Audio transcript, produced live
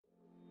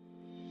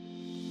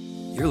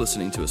You're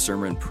listening to a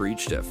sermon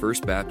preached at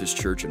First Baptist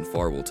Church in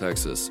Farwell,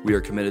 Texas. We are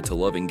committed to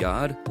loving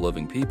God,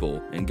 loving people,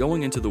 and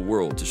going into the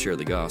world to share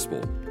the gospel.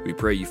 We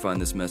pray you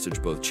find this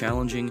message both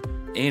challenging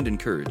and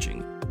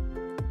encouraging.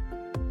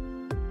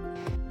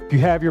 If you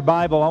have your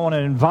Bible, I want to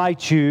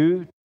invite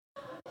you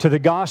to the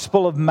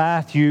Gospel of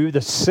Matthew, the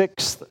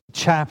 6th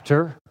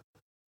chapter.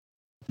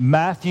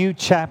 Matthew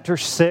chapter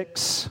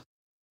 6,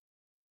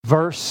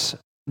 verse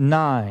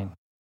 9.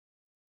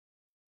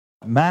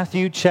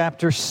 Matthew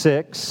chapter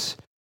 6,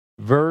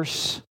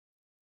 verse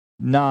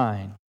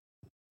 9.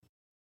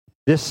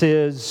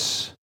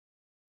 This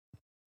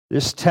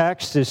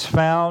text is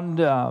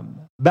found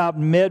about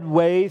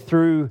midway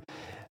through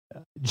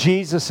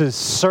Jesus'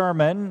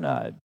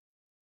 sermon,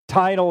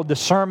 titled the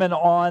Sermon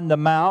on the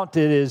Mount.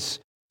 It is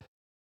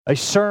a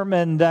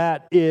sermon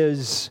that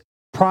is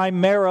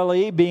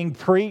primarily being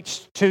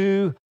preached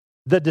to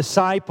the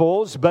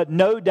disciples, but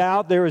no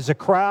doubt there is a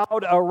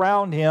crowd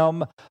around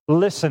him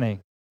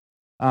listening.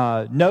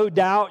 No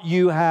doubt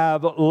you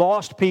have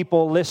lost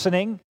people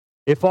listening.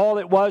 If all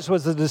it was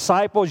the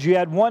disciples, you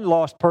had one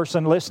lost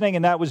person listening,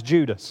 and that was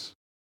Judas.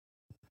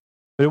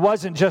 But it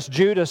wasn't just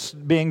Judas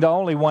being the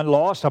only one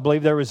lost. I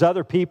believe there was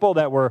other people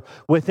that were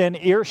within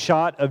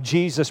earshot of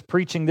Jesus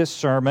preaching this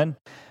sermon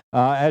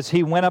as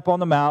he went up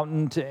on the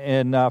mountain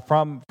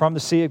from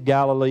the Sea of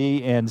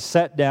Galilee and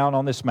sat down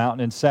on this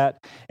mountain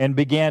and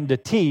began to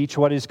teach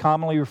what is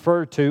commonly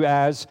referred to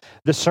as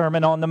the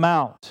Sermon on the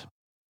Mount.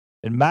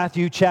 In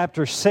Matthew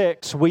chapter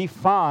 6, we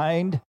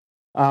find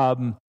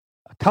a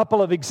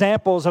couple of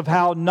examples of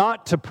how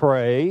not to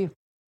pray,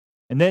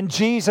 and then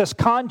Jesus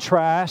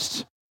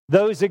contrasts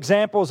those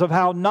examples of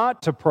how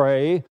not to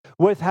pray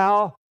with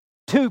how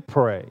to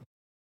pray.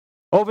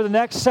 Over the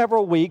next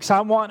several weeks, I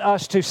want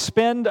us to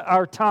spend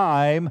our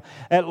time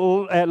at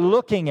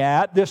looking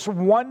at this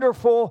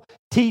wonderful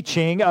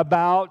teaching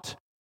about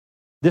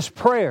this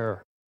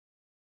prayer,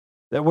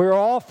 that we're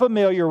all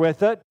familiar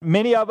with it.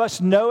 Many of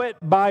us know it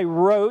by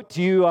rote.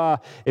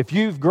 If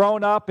you've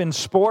grown up in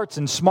sports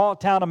in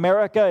small-town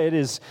America, it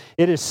is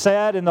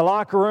said in the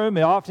locker room.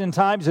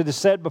 Oftentimes it is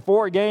said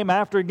before a game,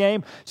 after a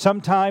game,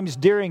 sometimes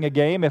during a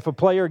game if a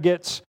player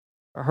gets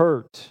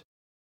hurt.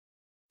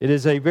 It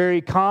is a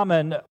very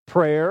common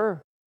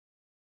prayer.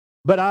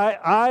 But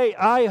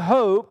I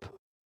hope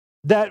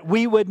that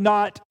we would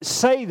not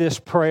say this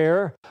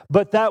prayer,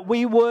 but that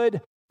we would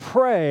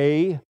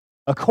pray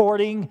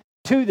according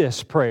to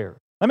this prayer.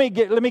 Let me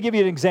give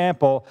you an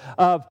example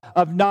of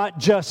not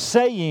just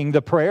saying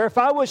the prayer. If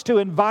I was to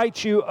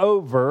invite you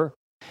over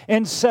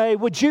and say,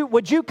 would you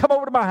come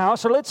over to my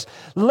house, or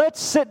let's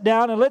sit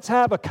down and let's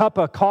have a cup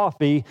of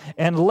coffee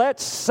and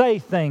let's say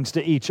things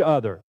to each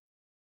other.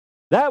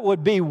 That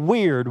would be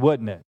weird,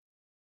 wouldn't it?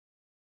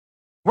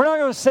 We're not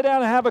going to sit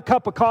down and have a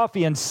cup of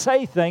coffee and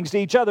say things to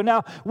each other.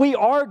 Now, we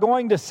are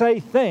going to say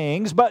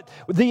things, but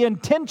the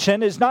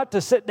intention is not to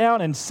sit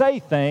down and say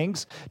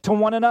things to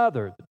one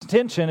another.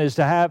 The intention is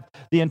to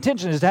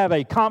have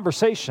a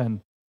conversation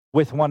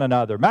with one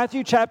another.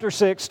 Matthew chapter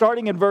 6,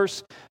 starting in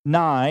verse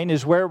 9,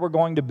 is where we're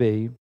going to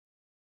be.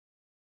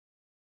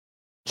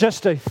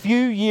 Just a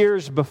few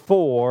years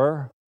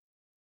before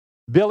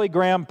Billy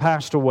Graham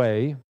passed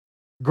away,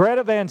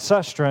 Greta Van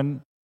Susteren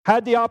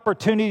had the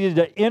opportunity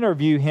to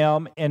interview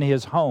him in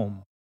his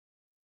home.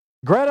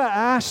 Greta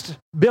asked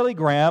Billy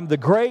Graham, the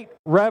great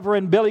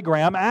Reverend Billy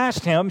Graham,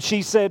 asked him,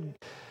 she said,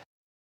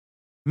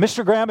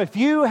 Mr. Graham, if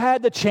you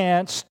had the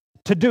chance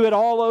to do it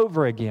all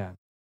over again,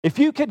 if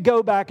you could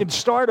go back and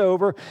start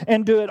over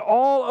and do it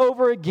all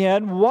over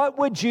again, what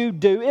would you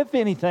do, if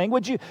anything?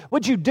 Would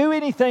you do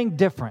anything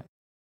different?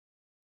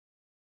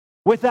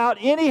 Without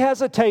any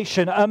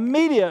hesitation,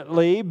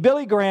 immediately,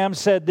 Billy Graham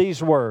said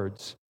these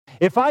words,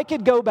 if I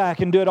could go back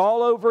and do it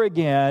all over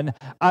again,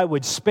 I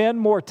would spend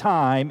more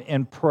time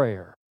in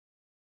prayer.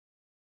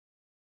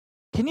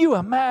 Can you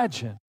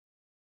imagine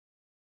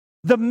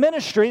the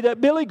ministry that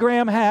Billy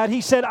Graham had?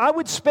 He said, I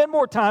would spend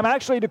more time,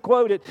 actually to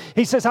quote it,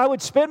 he says, I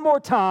would spend more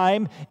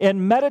time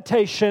in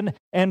meditation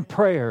and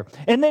prayer.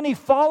 And then he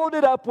followed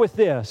it up with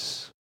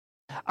this.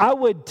 I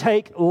would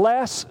take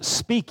less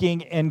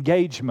speaking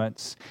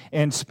engagements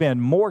and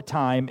spend more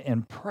time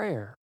in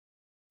prayer.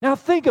 Now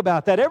think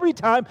about that. Every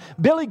time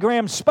Billy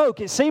Graham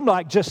spoke, it seemed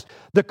like just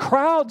the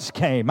crowds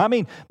came. I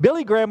mean,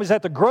 Billy Graham was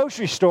at the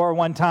grocery store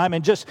one time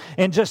and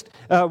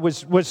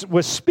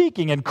was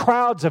speaking, and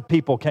crowds of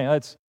people came.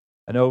 That's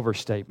an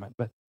overstatement,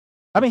 but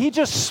I mean, he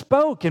just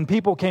spoke, and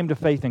people came to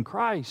faith in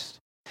Christ.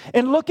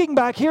 And looking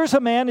back, here's a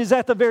man who's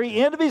at the very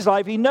end of his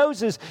life. He knows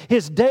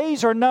his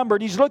days are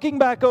numbered. He's looking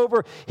back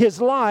over his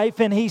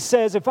life, and he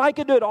says, if I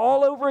could do it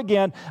all over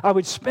again, I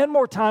would spend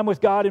more time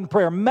with God in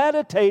prayer,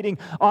 meditating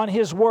on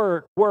His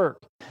work.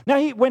 Now,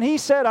 when he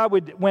said I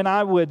would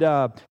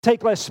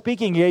take less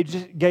speaking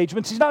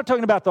engagements, he's not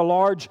talking about the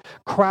large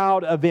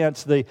crowd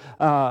events, the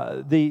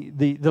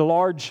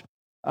large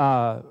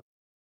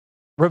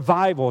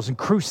revivals and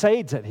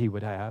crusades that he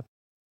would have.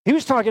 He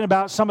was talking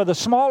about some of the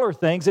smaller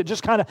things that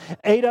just kind of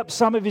ate up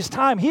some of his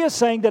time. He is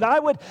saying that I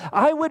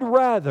would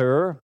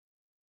rather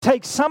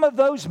take some of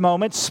those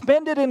moments,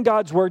 spend it in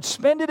God's Word,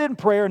 spend it in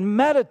prayer, and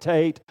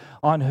meditate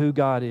on who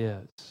God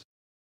is.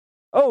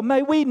 Oh,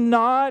 may we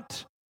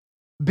not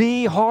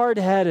be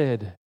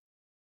hard-headed.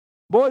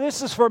 Boy,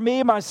 this is for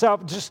me,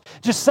 myself, just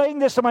saying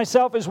this to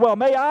myself as well.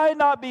 May I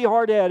not be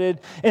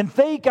hard-headed and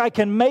think I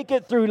can make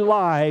it through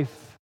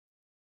life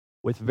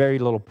with very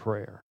little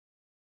prayer.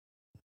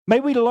 May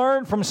we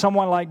learn from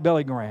someone like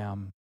Billy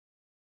Graham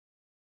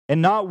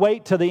and not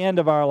wait to the end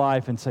of our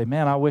life and say,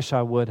 man, I wish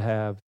I would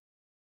have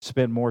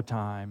spent more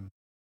time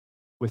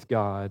with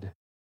God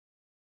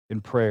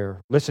in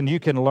prayer. Listen, you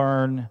can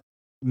learn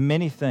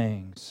many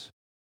things,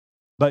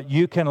 but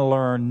you can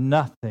learn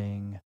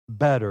nothing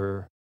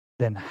better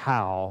than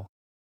how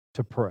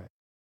to pray.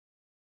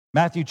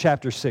 Matthew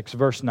chapter 6,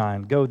 verse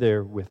 9. Go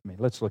there with me.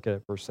 Let's look at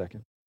it for a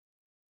second.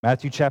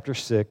 Matthew chapter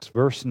 6,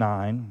 verse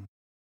 9.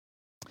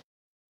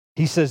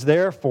 He says,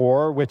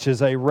 therefore, which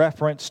is a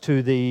reference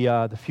to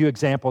the few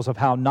examples of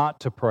how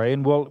not to pray,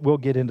 and we'll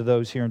get into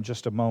those here in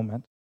just a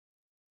moment.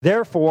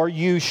 Therefore,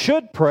 you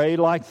should pray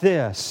like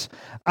this: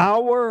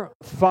 Our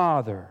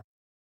Father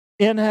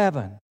in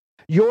heaven,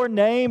 your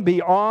name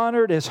be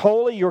honored as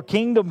holy, your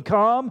kingdom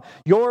come,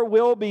 your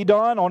will be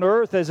done on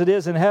earth as it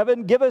is in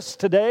heaven. Give us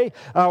today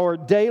our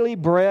daily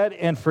bread,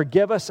 and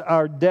forgive us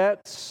our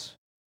debts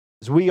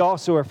as we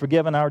also are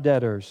forgiven our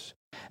debtors.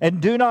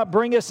 And do not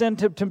bring us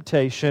into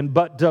temptation,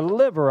 but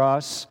deliver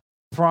us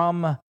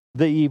from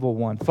the evil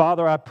one.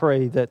 Father, I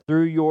pray that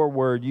through your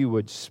word you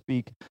would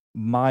speak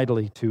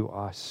mightily to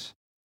us.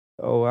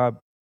 Oh, I'm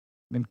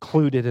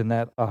included in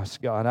that us,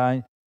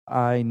 God.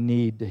 I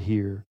need to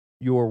hear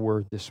your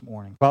word this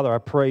morning. Father, I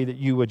pray that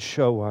you would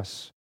show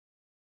us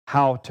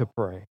how to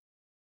pray.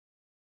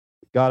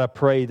 God, I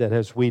pray that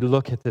as we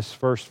look at this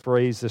first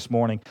phrase this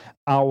morning,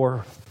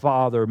 our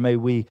Father, may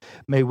we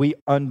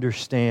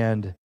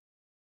understand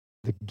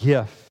the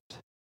gift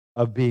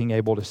of being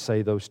able to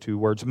say those two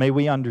words. May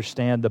we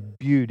understand the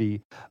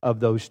beauty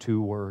of those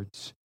two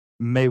words.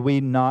 May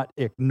we not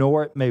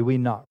ignore it. May we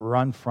not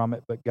run from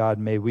it. But God,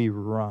 may we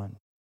run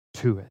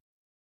to it.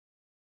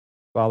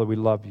 Father, we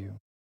love you.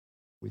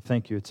 We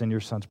thank you. It's in your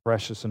Son's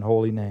precious and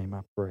holy name,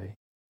 I pray.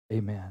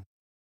 Amen.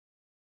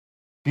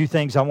 A few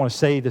things I want to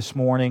say this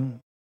morning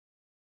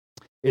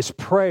is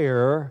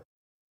prayer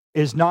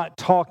is not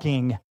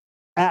talking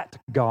at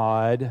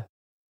God,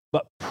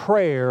 but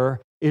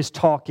prayer is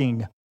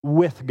talking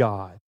with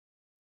God.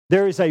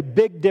 There is a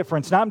big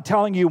difference. And I'm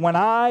telling you, when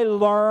I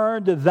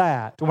learned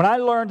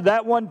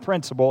that one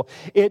principle,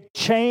 it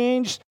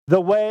changed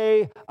the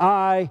way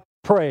I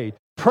prayed.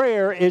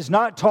 Prayer is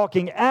not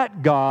talking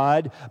at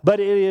God, but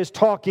it is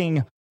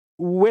talking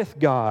with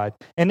God.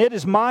 And it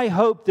is my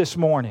hope this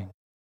morning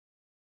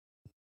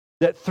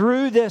that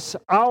through this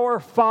Our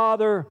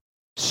Father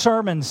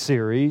sermon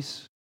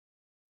series,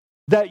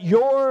 that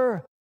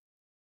your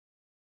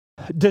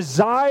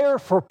desire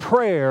for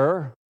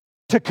prayer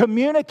to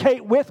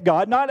communicate with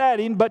God, not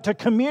adding, but to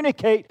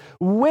communicate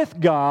with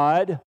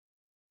God,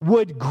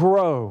 would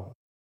grow.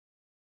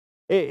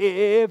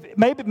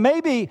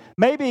 Maybe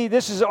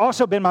this has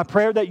also been my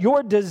prayer, that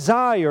your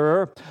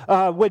desire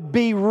would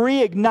be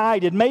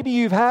reignited. Maybe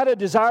you've had a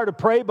desire to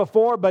pray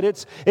before, but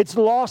it's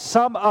lost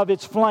some of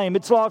its flame.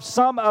 It's lost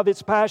some of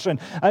its passion.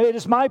 It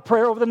is my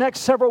prayer over the next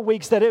several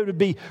weeks that it would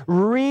be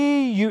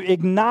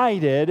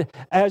reignited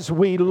as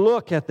we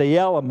look at the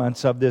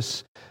elements of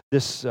this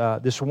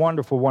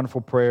wonderful,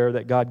 wonderful prayer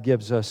that God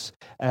gives us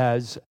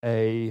as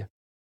a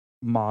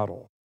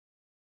model.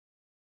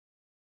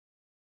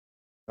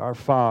 Our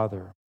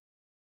Father,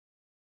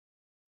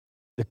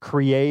 the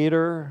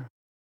creator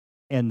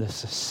and the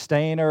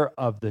sustainer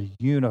of the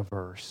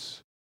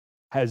universe,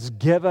 has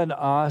given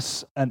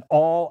us an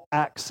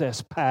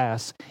all-access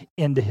pass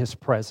into His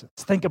presence.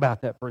 Think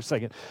about that for a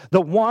second.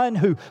 The one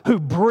who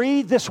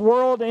breathed this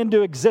world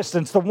into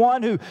existence, the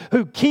one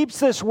who keeps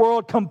this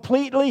world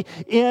completely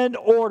in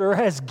order,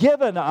 has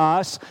given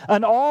us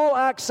an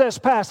all-access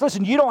pass.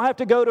 Listen, you don't have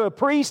to go to a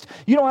priest.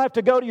 You don't have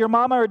to go to your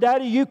mama or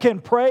daddy. You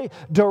can pray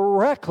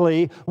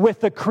directly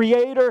with the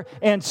creator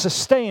and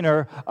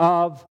sustainer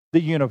of the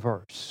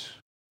universe.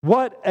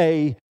 What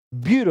a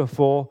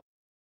beautiful,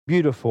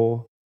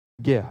 beautiful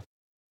gift.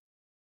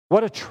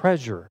 What a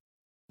treasure.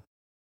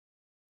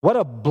 What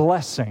a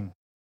blessing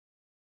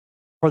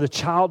for the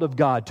child of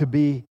God to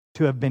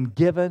have been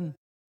given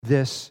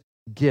this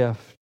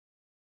gift.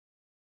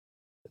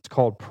 It's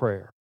called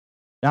prayer.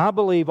 Now, I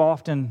believe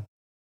oftentimes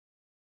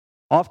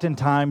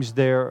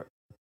there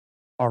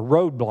are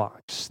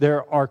roadblocks.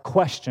 There are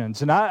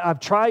questions. And I've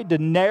tried to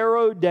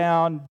narrow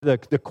down the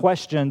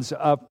questions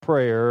of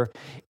prayer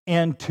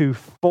into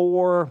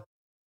four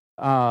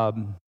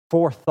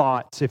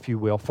thoughts, if you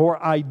will,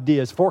 four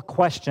ideas, four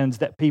questions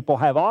that people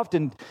have.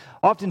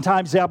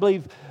 Oftentimes, I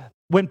believe,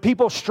 when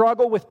people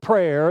struggle with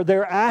prayer,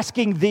 they're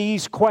asking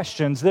these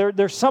questions.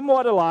 They're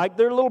somewhat alike.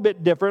 They're a little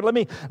bit different.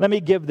 Let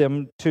me give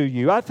them to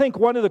you. I think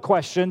one of the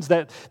questions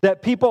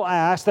that people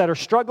ask that are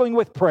struggling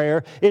with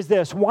prayer is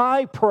this: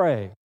 why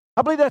pray?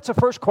 I believe that's the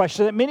first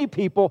question that many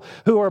people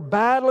who are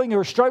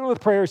struggling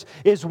with prayers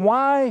is,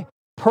 why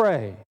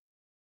pray?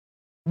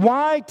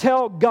 Why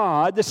tell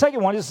God? The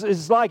second one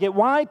is like it.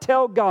 Why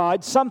tell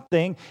God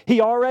something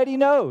He already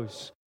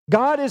knows?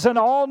 God is an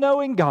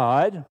all-knowing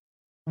God.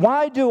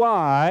 Why do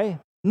I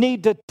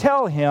need to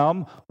tell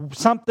Him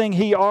something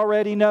He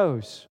already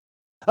knows?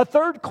 A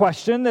third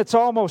question that's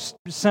almost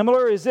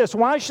similar is this: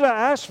 why should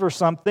I ask for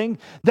something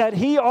that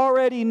He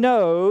already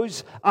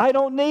knows I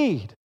don't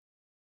need?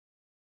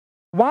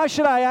 Why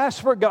should I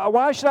ask for God?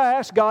 Why should I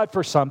ask God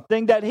for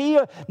something that He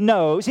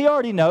knows, He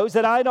already knows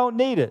that I don't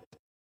need it?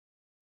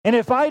 And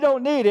if I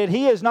don't need it,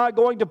 He is not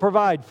going to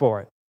provide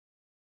for it.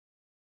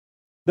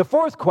 The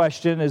fourth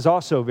question is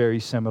also very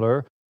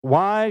similar.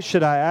 Why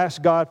should I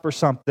ask God for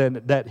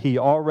something that He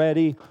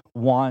already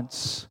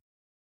wants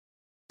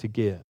to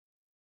give?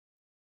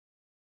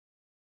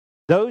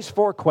 Those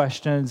four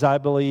questions, I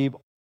believe,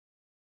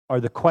 are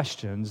the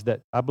questions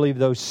that I believe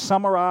those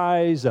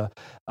summarize a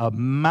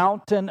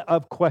mountain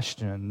of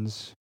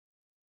questions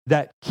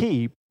that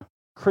keep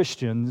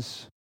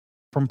Christians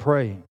from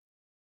praying.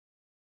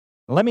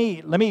 Let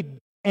me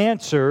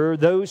answer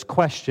those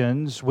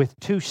questions with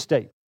two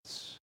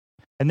statements,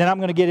 and then I'm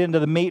going to get into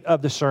the meat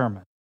of the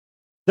sermon.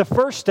 The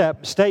first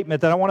statement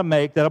that I want to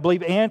make that I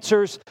believe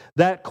answers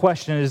that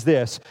question is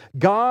this: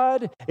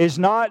 God is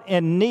not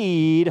in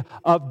need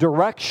of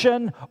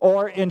direction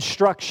or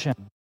instruction.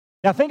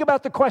 Now think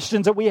about the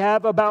questions that we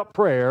have about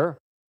prayer.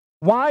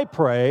 Why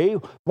pray?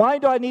 Why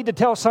do I need to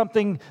tell God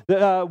something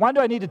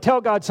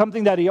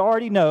that He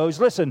already knows?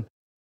 Listen,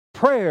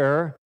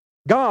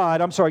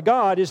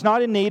 God is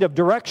not in need of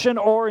direction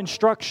or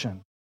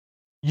instruction.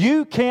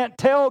 You can't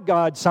tell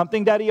God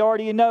something that He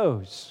already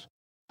knows.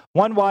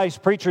 One wise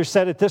preacher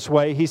said it this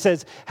way. He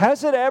says,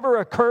 "Has it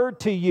ever occurred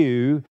to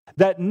you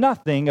that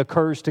nothing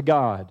occurs to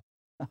God?"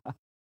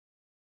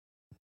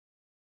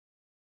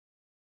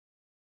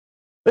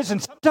 Listen,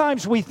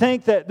 sometimes we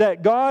think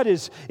that God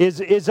is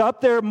up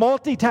there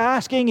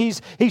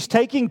multitasking. He's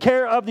taking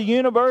care of the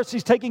universe.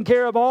 He's taking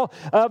care of all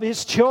of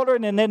His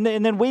children, and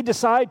then we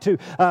decide to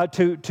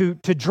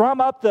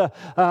drum up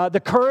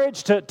the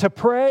courage to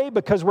pray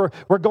because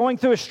we're going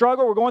through a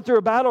struggle, we're going through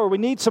a battle, or we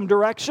need some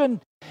direction.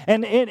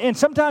 And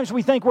sometimes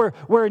we think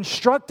we're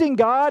instructing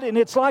God, and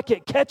it's like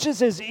it catches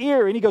His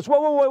ear, and He goes,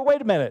 "Whoa,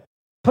 wait a minute!"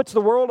 Puts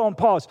the world on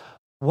pause.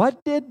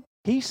 What did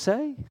he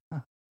say?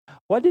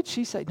 What did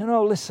she say?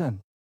 No,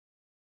 listen.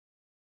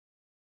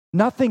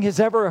 Nothing has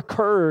ever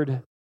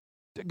occurred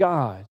to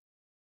God.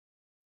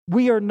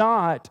 We are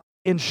not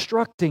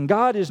instructing.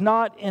 God is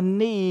not in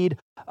need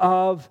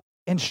of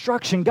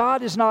instruction.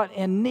 God is not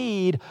in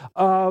need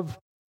of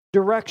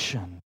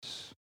directions.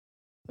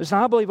 Listen,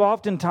 I believe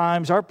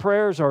oftentimes our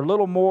prayers are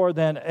little more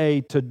than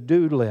a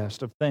to-do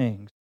list of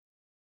things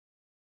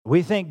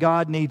we think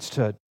God needs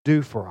to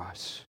do for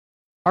us.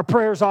 Our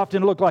prayers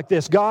often look like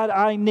this: God,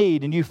 I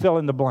need, and you fill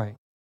in the blank.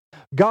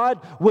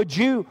 God, would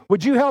you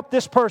help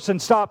this person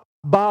stop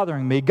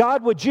bothering me?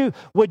 God, would you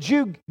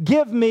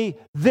give me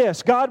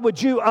this? God,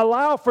 would you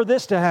allow for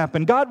this to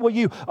happen? God, will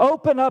you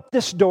open up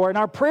this door? And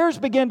our prayers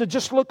begin to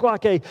just look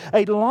like a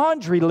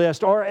laundry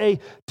list or a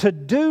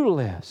to-do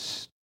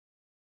list.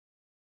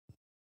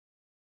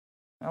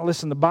 Now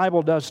listen, the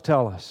Bible does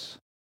tell us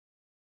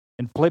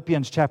in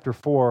Philippians chapter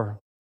 4,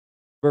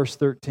 verse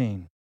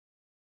 13.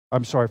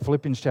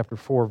 Philippians chapter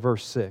 4,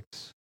 verse 6.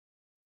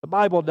 The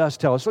Bible does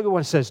tell us, look at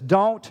what it says: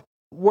 don't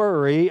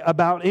worry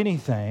about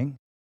anything,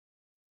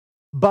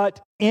 but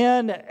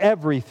in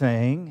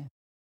everything,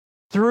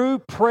 through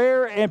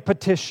prayer and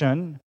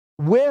petition,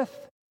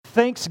 with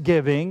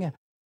thanksgiving,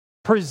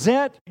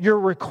 present your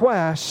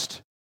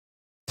request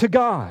to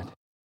God.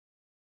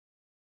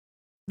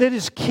 That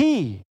is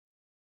key.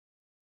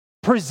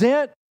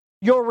 Present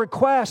your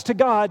request to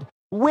God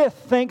with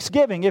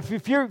thanksgiving.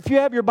 If you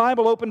have your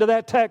Bible open to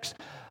that text,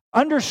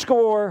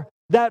 underscore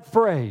that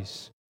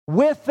phrase.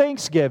 With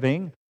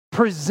thanksgiving,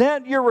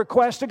 present your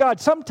request to God.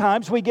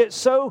 Sometimes we get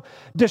so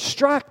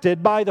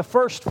distracted by the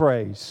first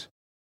phrase,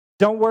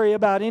 don't worry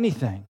about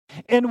anything,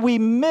 and we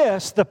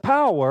miss the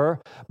power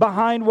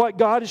behind what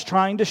God is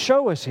trying to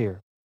show us here.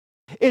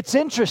 It's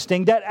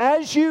interesting that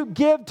as you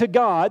give to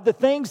God the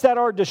things that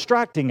are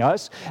distracting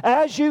us,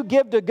 as you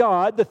give to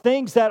God the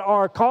things that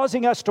are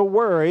causing us to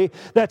worry,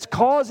 that's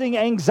causing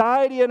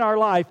anxiety in our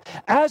life,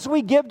 as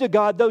we give to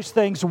God those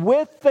things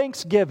with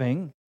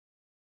thanksgiving,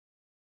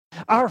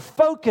 our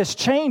focus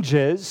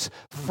changes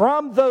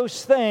from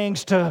those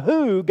things to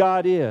who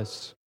God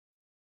is.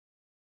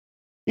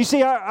 You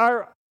see,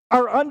 our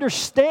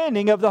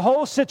understanding of the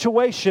whole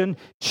situation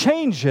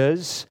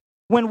changes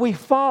when we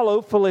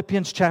follow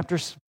Philippians chapter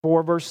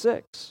 4, verse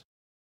 6.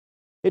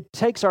 It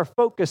takes our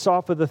focus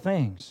off of the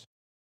things.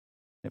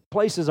 It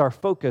places our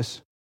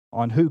focus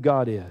on who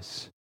God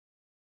is.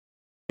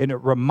 And it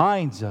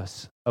reminds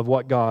us of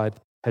what God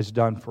has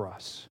done for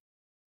us.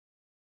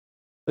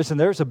 Listen,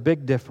 there's a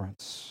big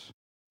difference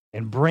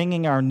in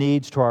bringing our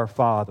needs to our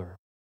Father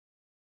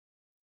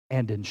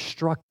and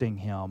instructing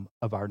Him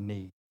of our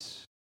needs.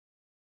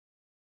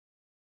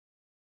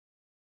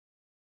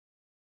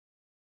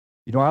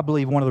 You know, I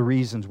believe one of the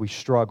reasons we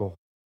struggle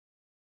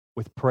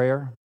with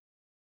prayer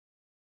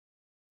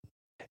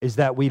is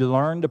that we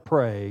learn to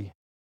pray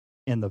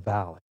in the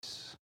valleys.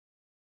 It's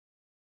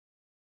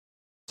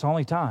the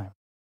only time.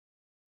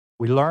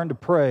 We learn to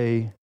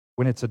pray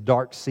when it's a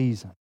dark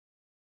season.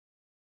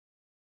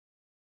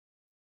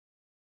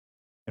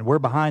 And we're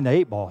behind the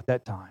 8 ball at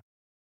that time.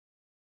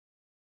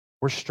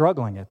 We're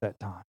struggling at that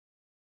time.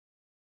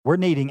 We're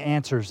needing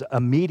answers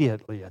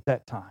immediately at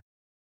that time.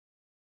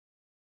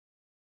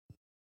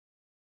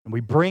 And we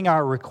bring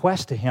our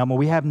request to Him, and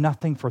we have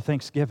nothing for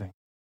thanksgiving.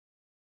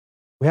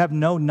 We have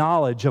no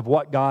knowledge of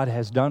what God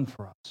has done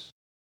for us.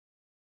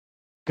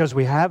 Because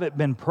we haven't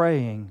been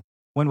praying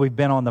when we've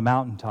been on the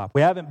mountaintop.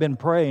 We haven't been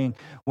praying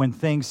when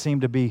things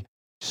seem to be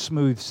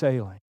smooth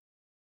sailing.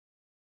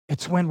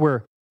 It's when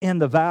we're in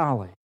the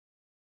valley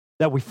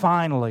that we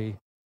finally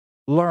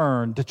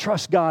learn to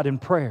trust God in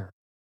prayer.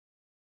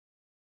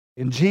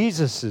 And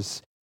Jesus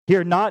is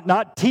here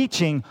not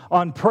teaching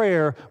on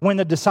prayer when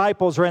the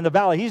disciples are in the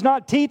valley. He's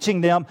not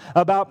teaching them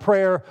about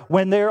prayer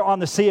when they're on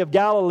the Sea of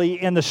Galilee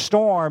and the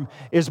storm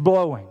is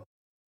blowing.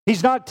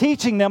 He's not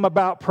teaching them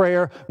about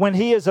prayer when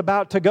He is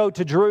about to go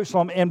to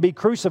Jerusalem and be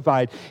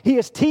crucified. He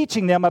is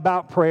teaching them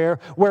about prayer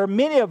where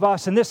many of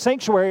us in this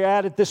sanctuary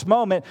are at this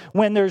moment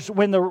when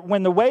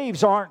the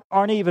waves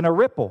aren't even a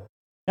ripple.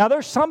 Now,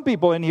 there's some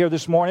people in here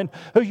this morning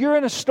who you're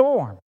in a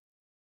storm,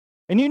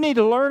 and you need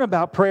to learn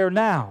about prayer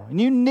now, and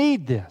you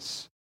need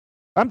this.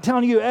 I'm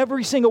telling you,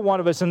 every single one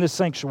of us in this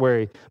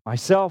sanctuary,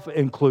 myself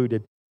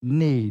included,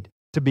 need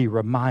to be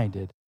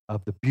reminded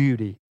of the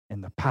beauty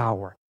and the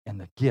power and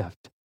the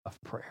gift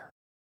of prayer.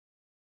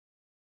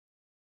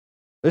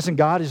 Listen,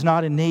 God is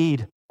not in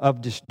need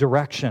of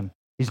direction.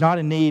 He's not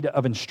in need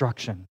of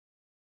instruction.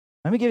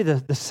 Let me give you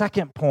the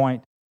second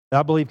point that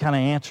I believe kind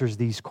of answers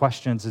these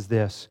questions is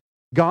this.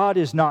 God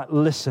is not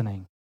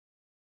listening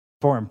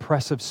for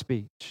impressive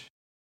speech.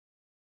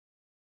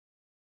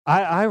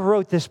 I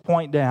wrote this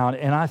point down,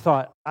 and I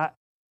thought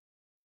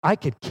I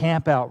could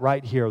camp out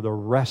right here the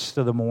rest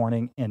of the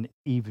morning and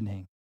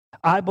evening.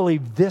 I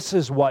believe this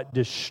is what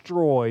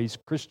destroys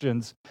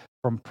Christians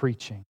from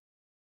preaching.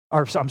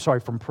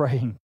 From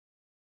praying.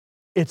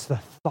 It's the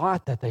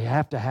thought that they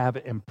have to have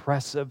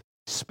impressive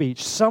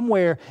speech.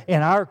 Somewhere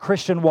in our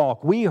Christian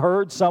walk, we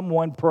heard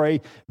someone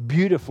pray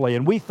beautifully,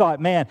 and we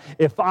thought, man,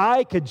 if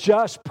I could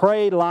just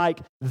pray like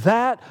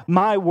that,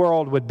 my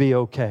world would be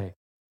okay.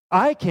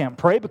 I can't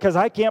pray because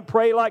I can't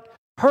pray like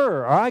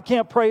her, or I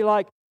can't pray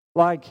like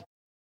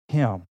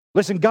him.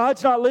 Listen,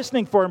 God's not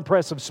listening for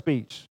impressive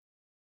speech.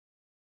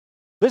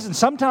 Listen,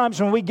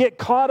 sometimes when we get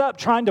caught up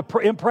trying to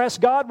impress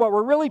God, what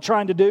we're really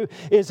trying to do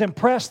is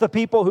impress the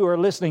people who are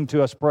listening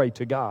to us pray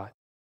to God.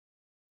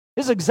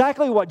 This is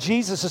exactly what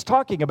Jesus is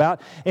talking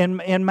about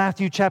in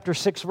Matthew chapter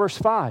 6, verse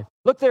 5.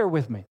 Look there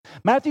with me.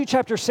 Matthew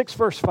chapter 6,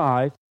 verse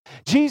 5.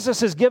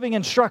 Jesus is giving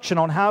instruction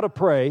on how to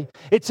pray.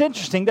 It's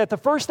interesting that the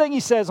first thing He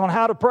says on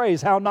how to pray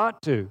is how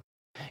not to.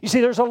 You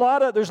see, there's a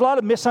lot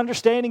of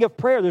misunderstanding of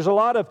prayer. There's a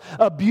lot of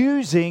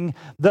abusing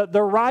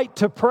the right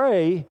to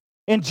pray.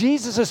 And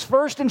Jesus'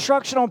 first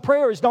instruction on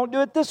prayer is don't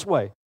do it this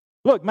way.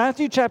 Look,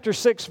 Matthew chapter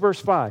 6, verse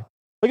 5.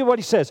 Look at what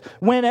He says.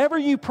 Whenever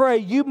you pray,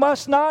 you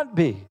must not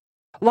be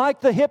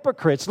like the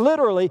hypocrites.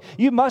 Literally,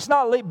 you must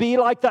not be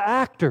like the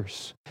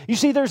actors. You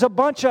see, there's a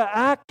bunch of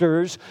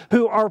actors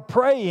who are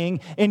praying,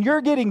 and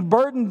you're getting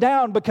burdened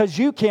down because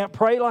you can't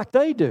pray like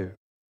they do.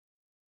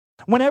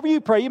 Whenever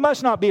you pray, you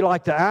must not be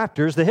like the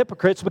actors, the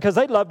hypocrites, because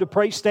they love to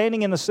pray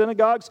standing in the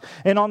synagogues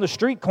and on the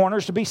street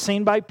corners to be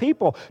seen by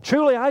people.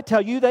 Truly, I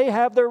tell you, they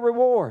have their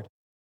reward.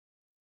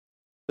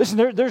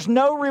 Listen, there's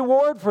no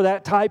reward for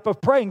that type of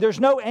praying. There's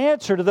no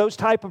answer to those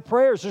type of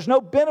prayers. There's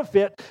no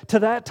benefit to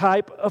that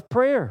type of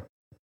prayer.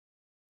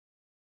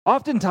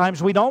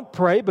 Oftentimes, we don't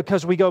pray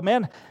because we go,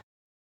 man,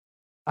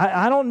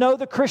 I don't know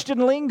the Christian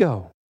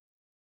lingo.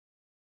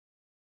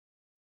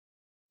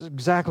 This is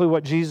exactly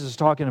what Jesus is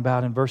talking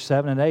about in verse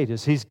 7 and 8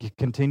 as He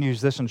continues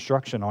this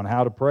instruction on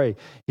how to pray.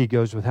 He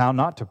goes with how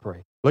not to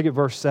pray. Look at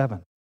verse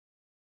 7.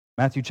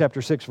 Matthew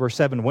chapter 6, verse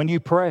 7. When you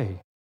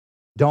pray,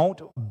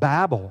 don't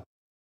babble.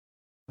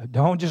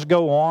 Don't just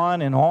go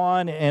on and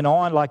on and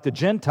on like the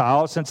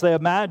Gentiles, since they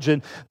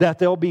imagine that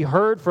they'll be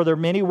heard for their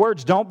many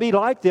words. Don't be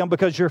like them,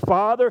 because your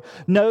Father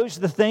knows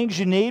the things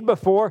you need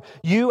before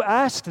you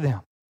ask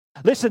them.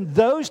 Listen,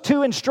 those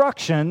two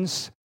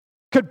instructions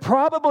could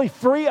probably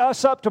free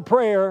us up to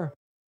prayer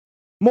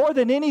more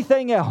than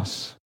anything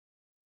else.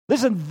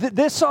 Listen,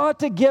 this ought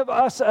to give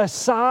us a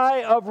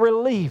sigh of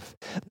relief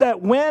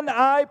that when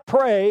I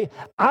pray,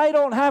 I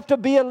don't have to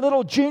be a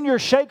little junior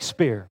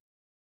Shakespeare.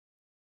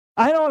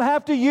 I don't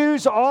have to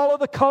use all of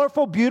the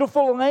colorful,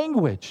 beautiful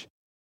language.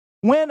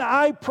 When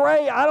I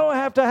pray, I don't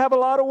have to have a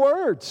lot of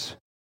words.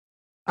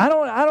 I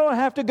don't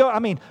have to go. I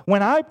mean,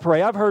 when I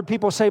pray, I've heard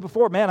people say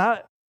before, man,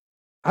 my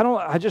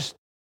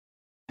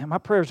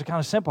prayers are kind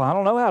of simple. I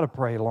don't know how to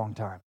pray a long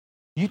time.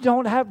 You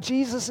don't have,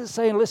 Jesus is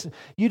saying, listen,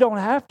 you don't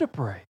have to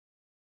pray.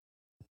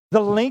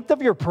 The length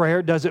of your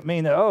prayer doesn't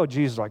mean that, oh,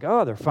 Jesus is like,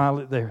 oh, they're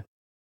finally there.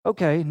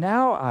 Okay,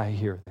 now I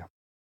hear them.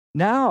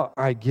 Now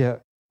I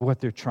get what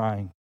they're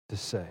trying to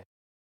say.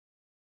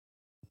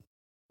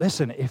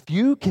 Listen, if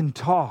you can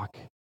talk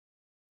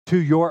to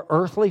your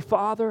earthly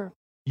father,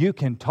 you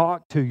can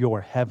talk to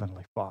your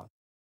Heavenly Father.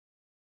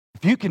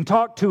 If you can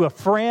talk to a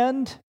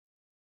friend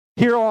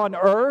here on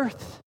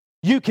earth,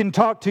 you can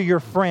talk to your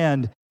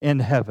friend in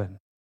heaven,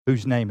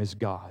 whose name is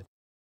God.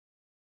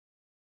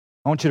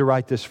 I want you to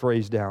write this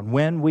phrase down.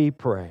 When we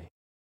pray,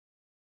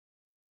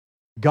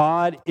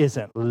 God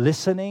isn't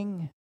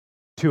listening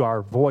to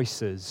our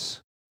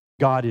voices.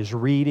 God is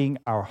reading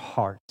our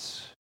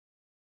hearts.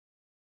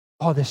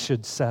 Oh, this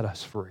should set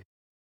us free.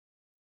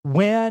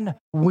 When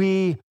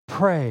we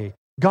pray,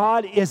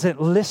 God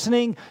isn't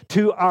listening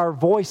to our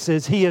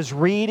voices. He is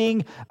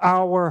reading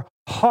our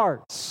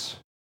hearts.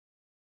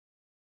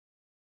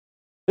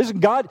 Listen,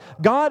 God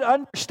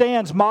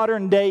understands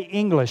modern day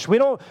English. We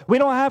don't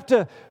have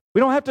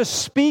to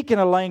speak in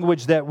a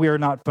language that we are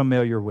not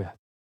familiar with.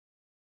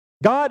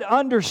 God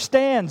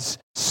understands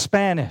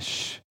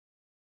Spanish.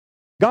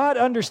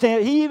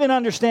 He even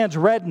understands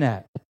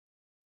redneck.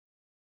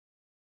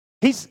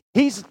 He's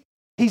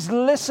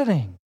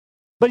listening,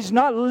 but He's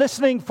not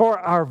listening for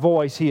our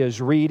voice. He is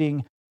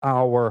reading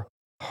our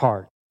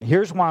heart.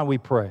 Here's why we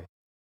pray.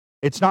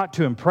 It's not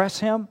to impress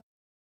Him.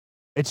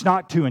 It's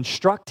not to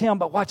instruct Him,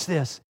 but watch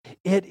this.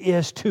 It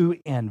is to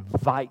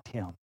invite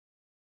Him.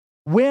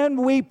 When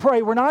we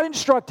pray, we're not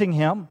instructing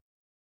Him.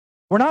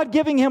 We're not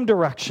giving Him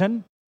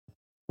direction.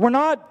 We're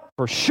not,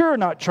 for sure,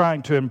 not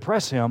trying to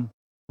impress Him.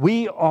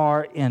 We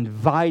are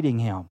inviting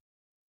Him.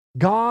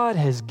 God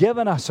has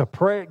given us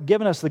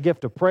the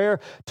gift of prayer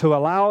to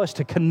allow us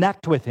to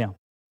connect with Him,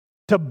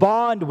 to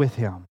bond with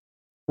Him,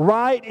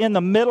 right in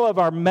the middle of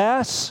our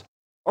mess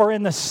or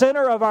in the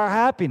center of our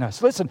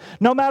happiness. Listen,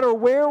 no matter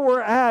where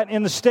we're at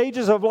in the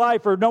stages of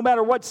life or no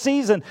matter what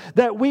season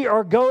that we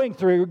are going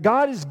through,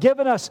 God has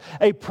given us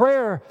a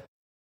prayer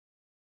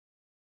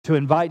to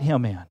invite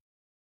Him in.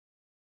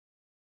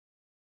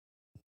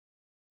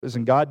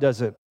 Listen, God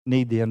doesn't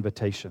need the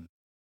invitation.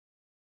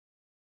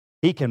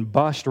 He can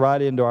bust right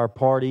into our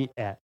party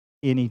at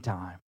any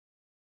time.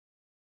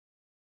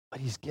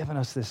 But He's given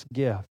us this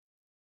gift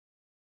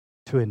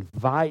to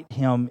invite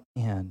Him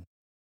in.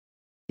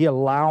 He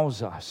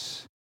allows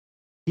us.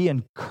 He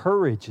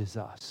encourages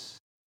us.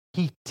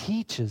 He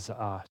teaches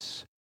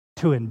us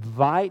to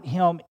invite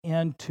Him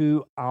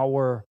into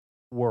our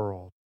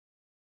world.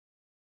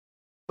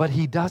 But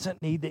He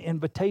doesn't need the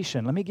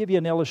invitation. Let me give you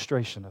an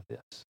illustration of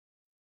this.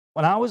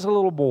 When I was a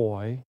little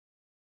boy,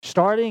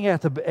 starting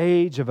at the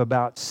age of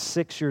about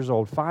 6 years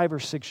old, 5 or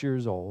 6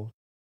 years old,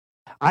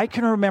 I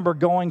can remember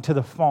going to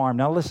the farm.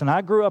 Now listen,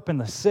 I grew up in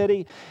the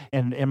city,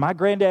 and my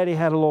granddaddy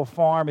had a little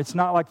farm. It's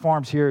not like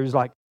farms here. It was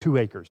like 2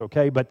 acres,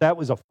 okay? But that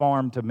was a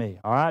farm to me,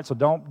 all right? So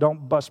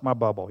don't bust my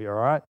bubble here,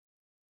 all right?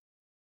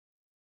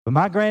 But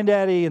my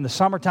granddaddy, in the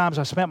summer times,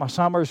 I spent my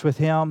summers with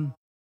him.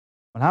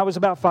 When I was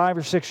about 5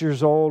 or 6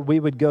 years old, we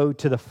would go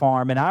to the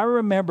farm. And I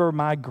remember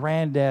my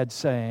granddad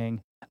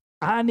saying,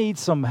 I need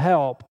some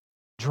help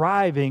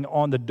driving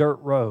on the dirt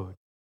road.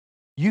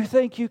 You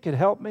think you could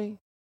help me?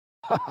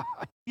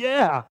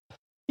 Yeah.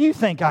 You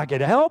think I could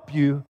help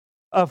you?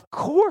 Of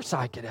course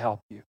I could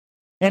help you.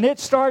 And it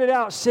started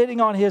out sitting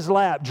on his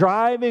lap,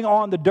 driving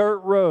on the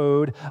dirt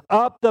road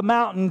up the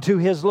mountain to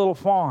his little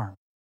farm.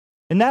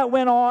 And that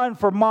went on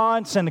for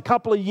months and a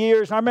couple of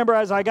years. I remember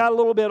as I got a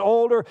little bit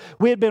older,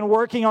 we had been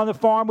working on the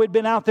farm. We'd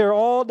been out there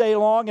all day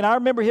long. And I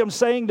remember him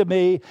saying to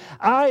me,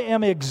 I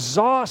am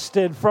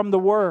exhausted from the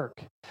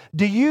work.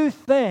 Do you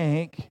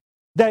think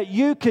that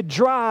you could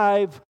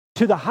drive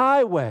to the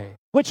highway,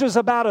 which was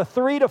about a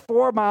 3 to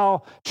 4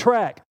 mile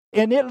trek?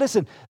 And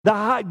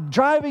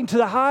driving to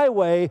the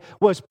highway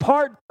was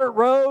part dirt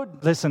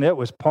road. Listen, it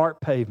was part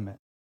pavement.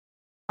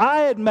 I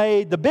had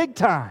made the big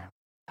time.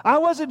 I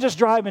wasn't just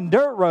driving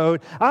dirt road.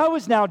 I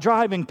was now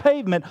driving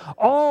pavement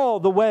all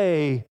the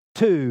way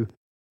to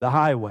the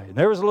highway.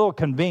 There was a little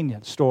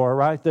convenience store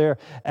right there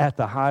at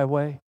the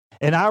highway.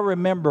 And I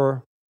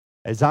remember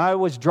as I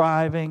was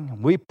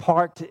driving, we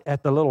parked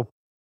at the little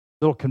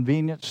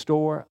convenience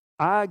store.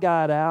 I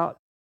got out,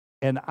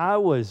 and I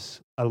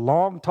was a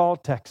long, tall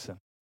Texan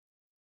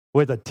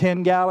with a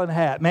 10-gallon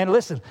hat. Man,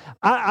 listen,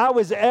 I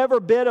was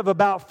every bit of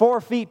about 4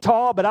 feet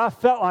tall, but I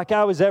felt like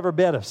I was every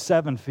bit of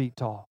 7 feet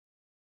tall.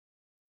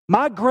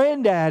 My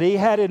granddaddy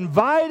had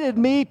invited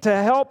me to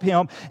help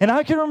him, and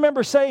I can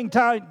remember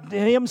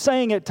him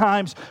saying at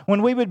times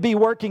when we would be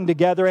working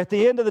together, at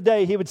the end of the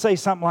day, he would say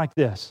something like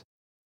this,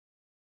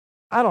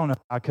 I don't know if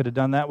I could have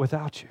done that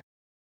without you.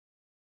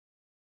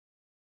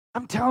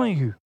 I'm telling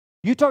you,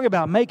 you talk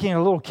about making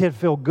a little kid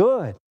feel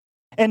good.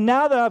 And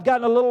now that I've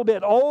gotten a little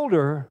bit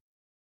older,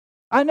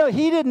 I know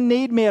he didn't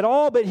need me at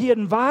all, but he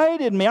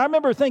invited me. I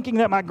remember thinking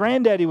that my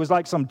granddaddy was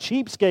like some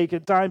cheapskate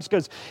at times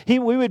because we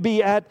would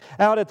be out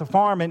at the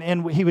farm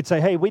and he would say,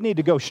 hey, we need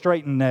to go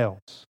straighten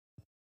nails.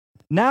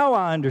 Now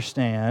I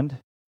understand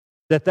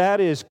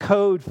that is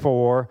code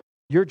for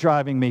you're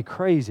driving me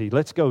crazy.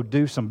 Let's go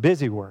do some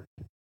busy work.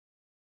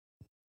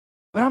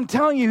 But I'm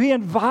telling you, He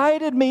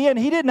invited me in.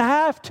 He didn't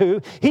have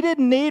to. He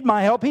didn't need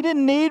my help. He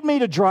didn't need me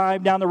to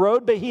drive down the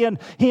road, but He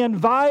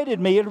invited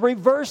me. And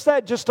reverse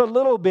that just a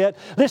little bit.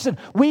 Listen,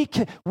 we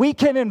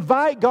can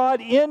invite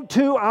God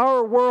into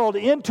our world,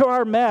 into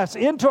our mess,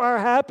 into our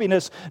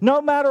happiness,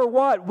 no matter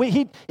what.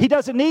 He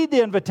doesn't need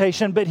the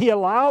invitation, but He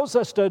allows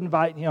us to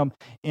invite Him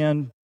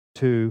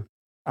into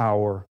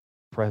our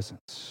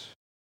presence.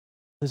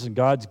 Listen,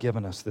 God's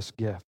given us this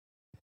gift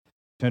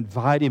to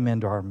invite Him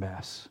into our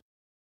mess.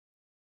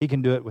 He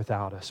can do it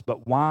without us.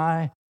 But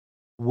why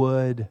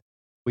would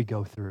we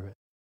go through it?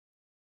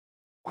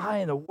 Why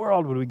in the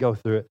world would we go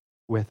through it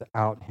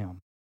without Him?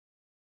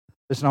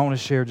 Listen, I want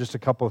to share just a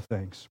couple of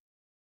things.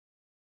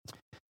 A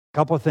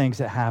couple of things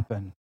that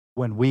happen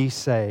when we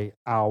say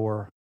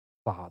our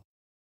Father.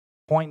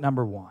 Point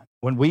number one.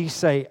 When we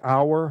say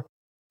our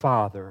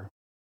Father,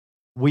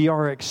 we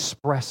are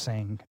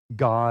expressing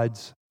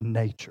God's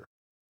nature.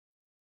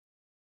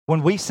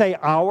 When we say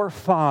our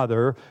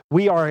Father,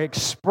 we are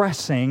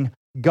expressing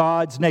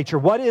God's nature.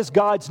 What is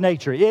God's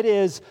nature? It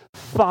is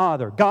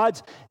Father.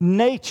 God's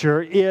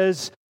nature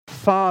is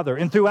Father.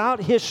 And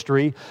throughout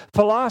history,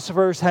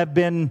 philosophers have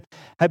been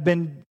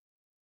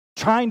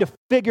trying to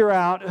figure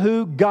out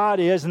who God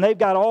is, and they've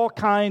got all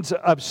kinds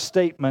of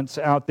statements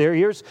out there.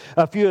 Here's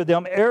a few of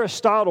them.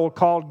 Aristotle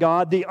called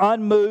God the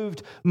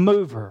unmoved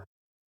mover.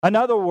 In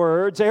other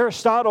words,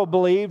 Aristotle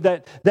believed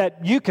that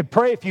you could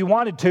pray if you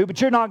wanted to, but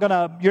you're not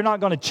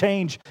gonna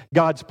change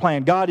God's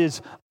plan. God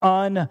is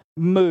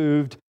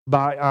unmoved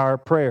by our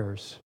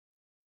prayers.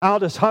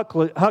 Aldous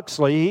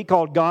Huxley, he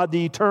called God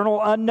the eternal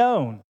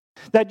unknown.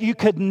 That you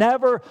could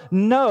never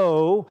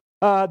know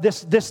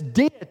this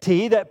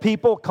deity that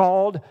people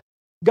called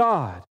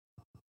God.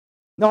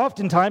 Now,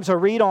 oftentimes I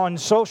read on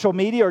social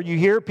media, or you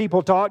hear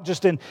people talk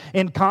just in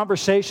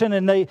conversation,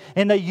 and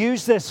they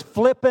use this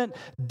flippant,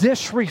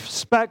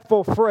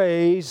 disrespectful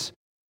phrase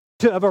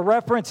of a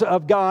reference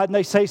of God, and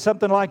they say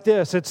something like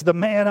this: it's the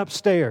man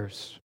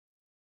upstairs.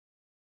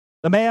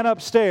 The man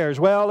upstairs.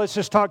 Well, let's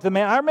just talk to the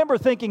man. I remember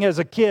thinking as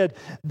a kid,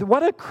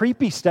 what a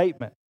creepy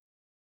statement.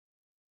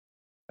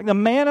 Like, the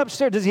man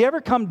upstairs, does he ever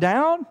come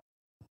down?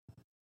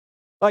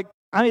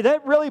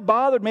 That really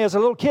bothered me as a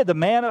little kid. The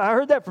man, I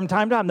heard that from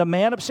time to time. The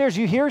man upstairs.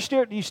 You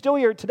still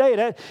hear it today.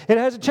 It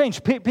hasn't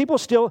changed. People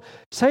still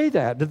say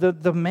that.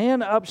 The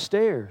man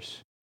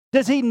upstairs.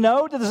 Does he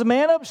know? Does the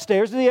man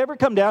upstairs, does he ever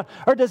come down?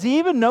 Or does he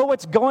even know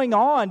what's going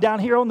on down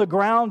here on the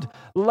ground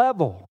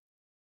level?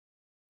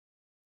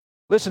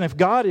 Listen, if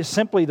God is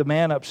simply the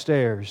man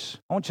upstairs,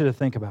 I want you to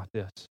think about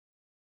this.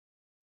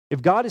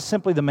 If God is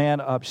simply the man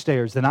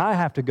upstairs, then I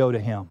have to go to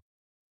Him.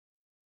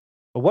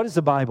 But what does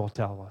the Bible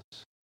tell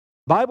us?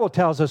 The Bible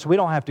tells us we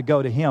don't have to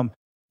go to Him.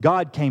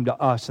 God came to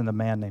us in the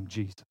man named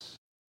Jesus.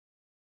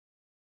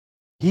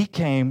 He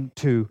came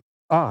to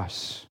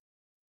us.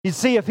 You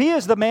see, if He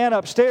is the man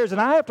upstairs, then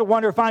I have to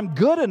wonder if I'm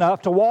good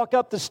enough to walk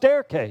up the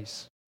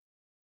staircase.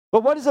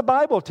 But what does the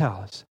Bible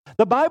tell us?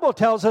 The Bible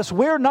tells us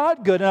we're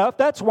not good enough.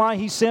 That's why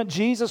He sent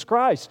Jesus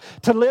Christ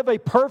to live a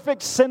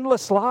perfect,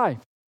 sinless life,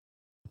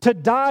 to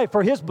die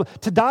for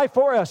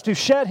us, to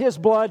shed His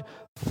blood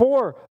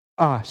for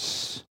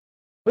us.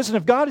 Listen,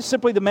 if God is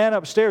simply the man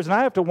upstairs, and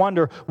I have to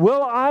wonder,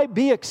 will I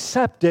be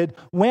accepted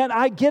when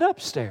I get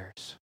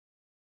upstairs?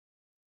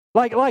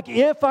 Like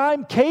if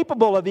I'm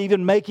capable of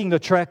even making the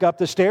trek up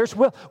the stairs,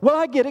 will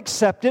I get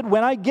accepted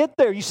when I get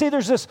there? You see,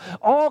 there's this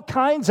all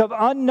kinds of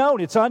unknown.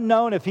 It's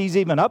unknown if He's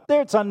even up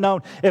there. It's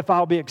unknown if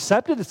I'll be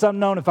accepted. It's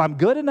unknown if I'm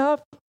good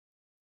enough.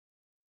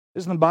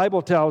 Isn't the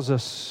Bible tells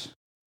us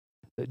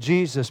that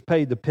Jesus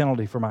paid the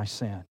penalty for my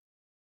sin,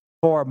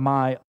 for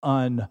my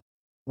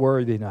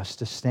unworthiness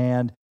to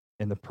stand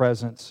in the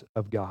presence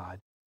of God.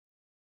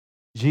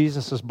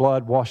 Jesus'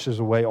 blood washes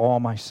away all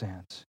my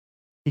sins.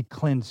 He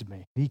cleansed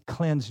me. He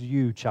cleansed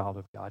you, child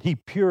of God. He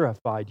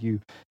purified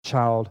you,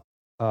 child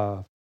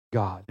of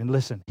God. And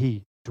listen,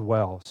 He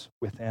dwells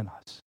within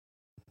us.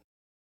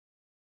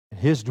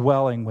 And His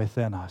dwelling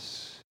within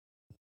us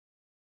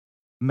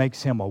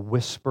makes Him a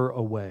whisper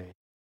away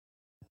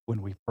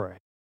when we pray.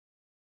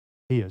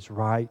 He is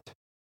right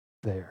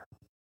there.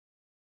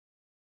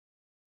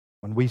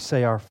 When we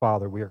say our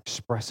Father, we are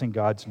expressing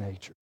God's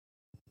nature.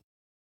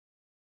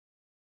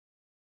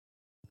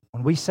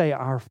 When we say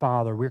our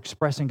Father, we're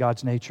expressing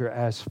God's nature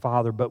as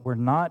Father, but we're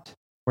not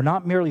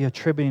merely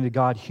attributing to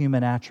God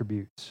human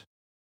attributes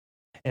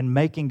and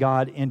making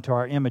God into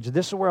our image.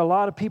 This is where a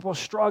lot of people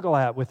struggle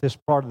at with this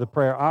part of the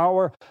prayer,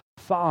 our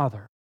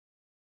Father.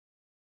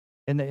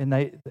 And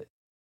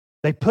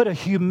they put a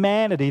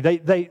humanity,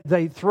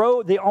 they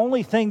throw the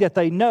only thing that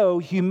they know,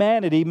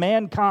 humanity,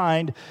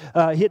 mankind,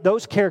 hit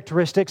those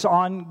characteristics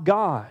on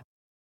God.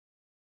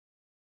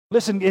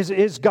 Listen,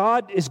 is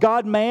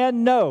God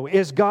man? No.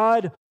 Is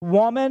God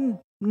woman?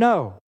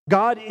 No.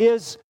 God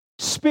is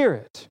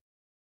Spirit.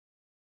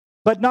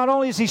 But not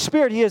only is He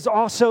Spirit, He is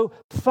also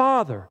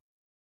Father.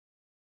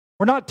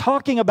 We're not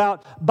talking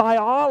about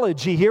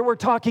biology here, we're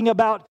talking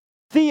about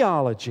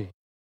theology.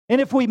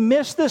 And if we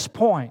miss this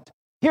point,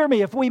 hear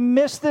me, if we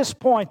miss this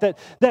point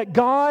that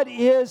God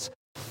is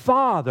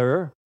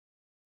Father,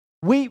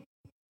 we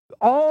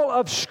all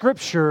of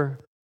Scripture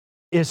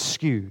is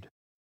skewed.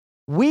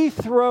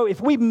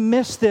 If we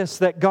miss this,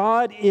 that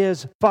God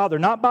is Father,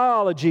 not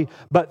biology,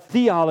 but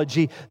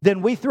theology,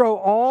 then we throw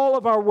all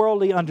of our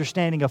worldly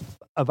understanding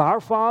of our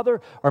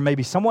Father, or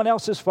maybe someone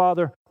else's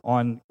Father,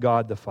 on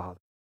God the Father.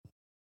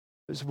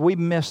 If we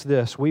miss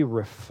this, we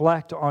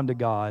reflect onto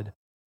God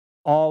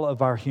all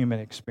of our human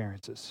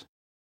experiences.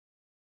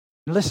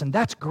 Listen,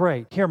 that's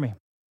great. Hear me.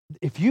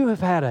 If you have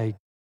had a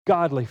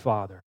godly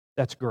Father,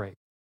 that's great.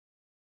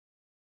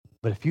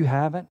 But if you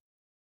haven't,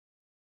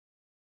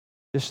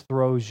 this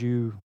throws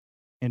you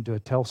into a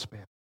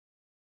tailspin.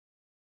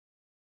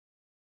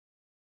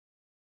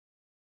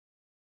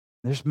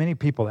 There's many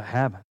people that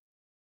haven't.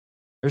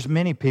 There's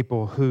many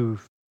people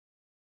who've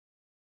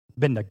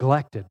been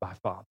neglected by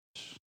fathers.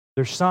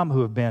 There's some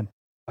who have been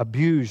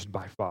abused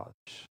by fathers.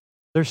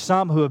 There's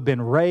some who have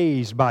been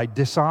raised by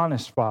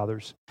dishonest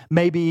fathers,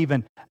 maybe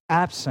even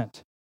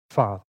absent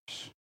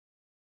fathers.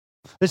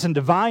 Listen,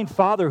 divine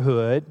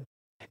fatherhood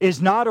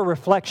is not a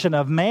reflection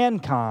of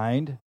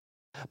mankind,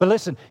 but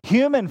listen,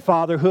 human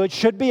fatherhood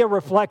should be a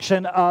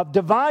reflection of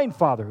divine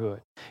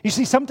fatherhood. You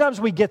see, sometimes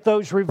we get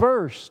those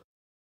reversed.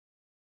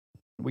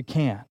 We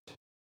can't.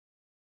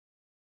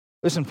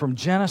 Listen, from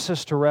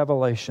Genesis to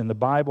Revelation, the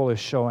Bible is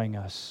showing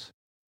us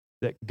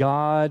that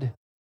God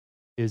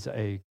is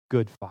a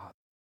good Father.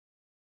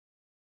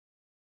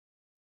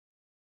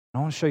 I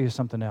want to show you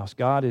something else.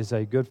 God is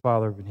a good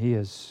Father, but He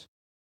is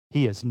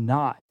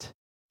not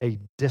a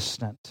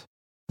distant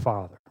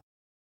Father.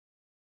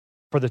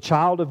 For the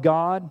child of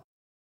God,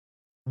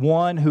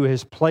 one who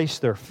has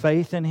placed their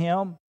faith in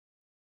Him,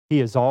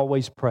 He is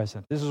always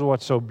present. This is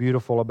what's so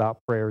beautiful about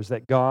prayer, is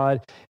that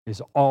God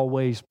is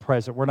always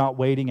present. We're not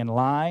waiting in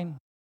line.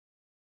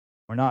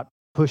 We're not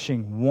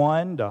pushing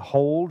one to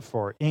hold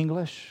for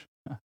English.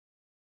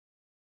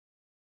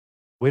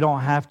 We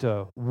don't have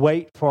to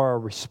wait for a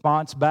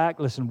response back.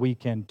 Listen, we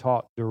can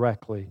talk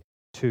directly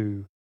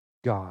to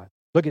God.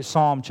 Look at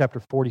Psalm chapter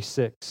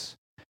 46,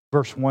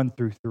 verse 1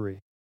 through 3.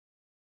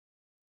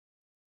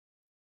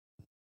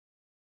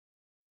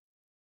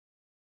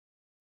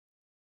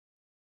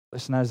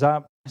 Listen, as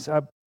I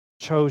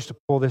chose to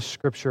pull this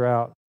scripture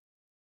out,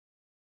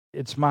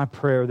 it's my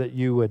prayer that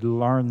you would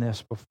learn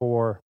this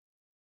before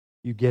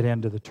you get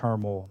into the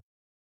turmoil.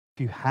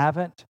 If you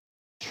haven't,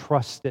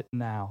 trust it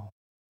now.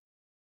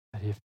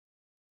 But if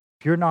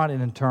you're not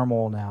in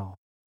turmoil now,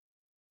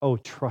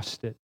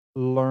 trust it.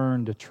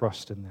 Learn to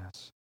trust in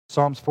this.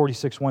 Psalms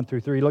 46, 1 through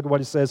 3. Look at what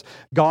it says.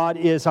 God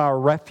is our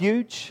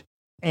refuge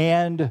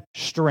and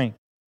strength,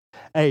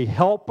 a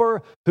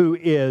helper who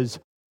is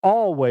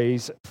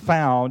always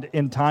found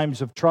in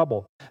times of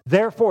trouble.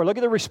 Therefore, look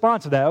at the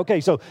response of that.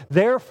 Okay, so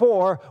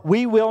therefore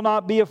we will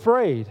not be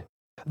afraid.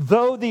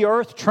 Though the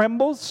earth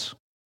trembles,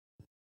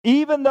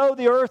 even though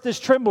the earth is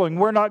trembling,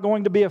 we're not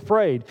going to be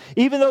afraid.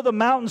 Even though the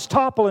mountains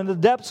topple in the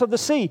depths of the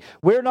sea,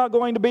 we're not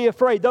going to be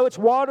afraid. Though its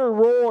water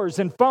roars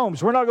and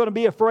foams, we're not going to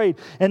be afraid.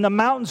 And the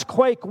mountains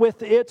quake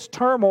with its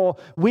turmoil,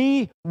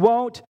 we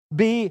won't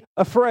be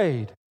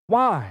afraid.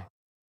 Why?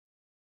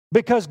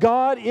 Because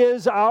God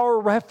is our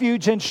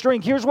refuge and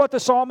strength. Here's what the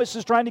psalmist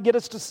is trying to get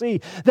us to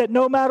see. That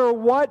no matter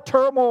what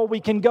turmoil we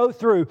can go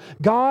through,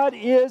 God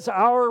is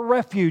our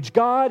refuge.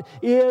 God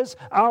is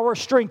our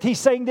strength. He's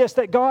saying this,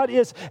 that God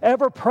is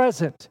ever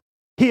present.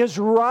 He is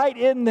right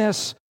in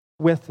this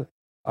with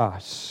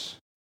us.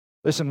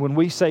 Listen, when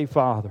we say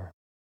Father,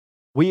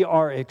 we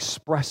are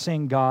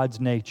expressing God's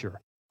nature.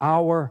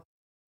 Our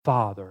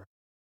Father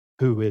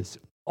who is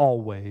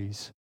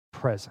always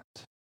present.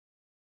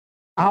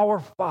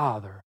 Our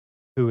Father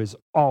who is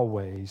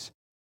always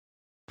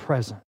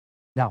present.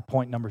 Now,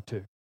 point number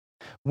 2.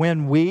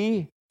 When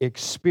we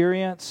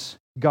experience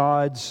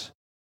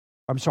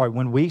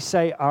when we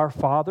say our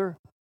Father,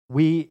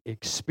 we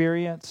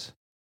experience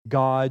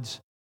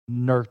God's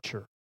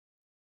nurture.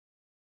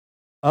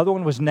 Other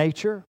one was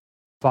nature,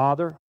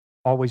 Father,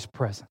 always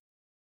present.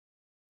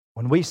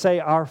 When we say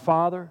our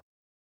Father,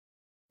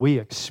 we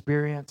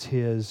experience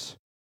His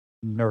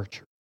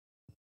nurture.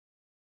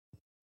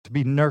 To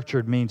be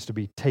nurtured means to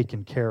be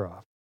taken care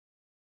of.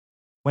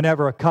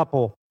 Whenever a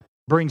couple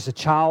brings a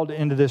child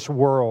into this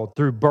world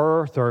through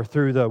birth or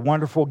through the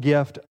wonderful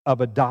gift of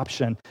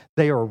adoption,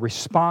 they are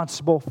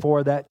responsible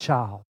for that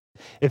child.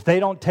 If they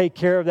don't take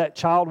care of that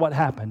child, what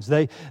happens?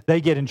 They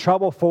get in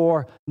trouble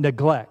for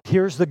neglect.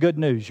 Here's the good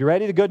news. You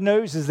ready? The good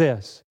news is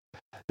this,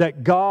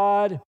 that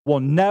God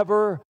will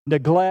never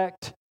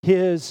neglect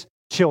His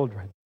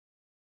children.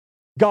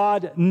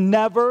 God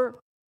never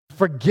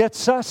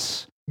forgets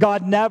us.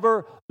 God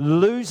never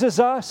loses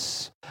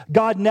us.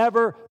 God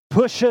never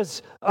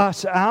pushes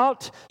us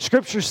out.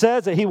 Scripture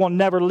says that He will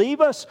never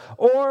leave us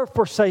or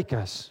forsake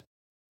us.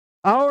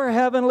 Our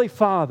Heavenly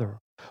Father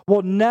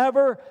will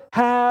never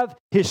have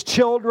His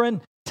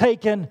children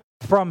taken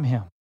from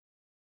Him.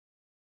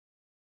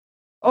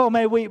 Oh,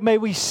 may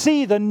we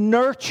see the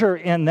nurture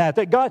in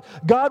that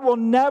God will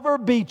never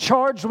be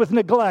charged with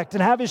neglect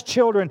and have His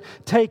children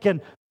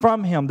taken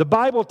from Him. The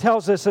Bible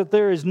tells us that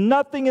there is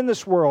nothing in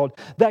this world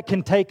that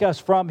can take us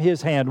from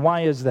His hand.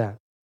 Why is that?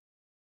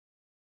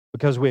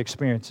 because we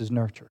experience His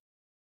nurture.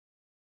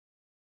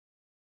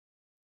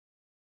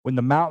 When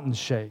the mountains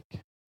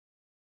shake,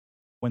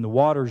 when the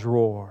waters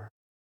roar,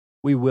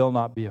 we will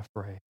not be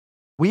afraid.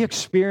 We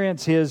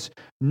experience His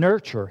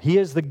nurture. He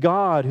is the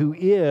God who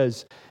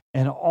is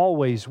and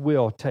always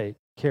will take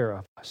care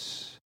of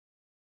us.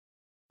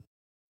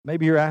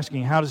 Maybe you're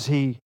asking, how does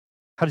He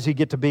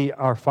get to be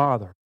our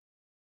Father?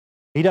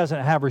 He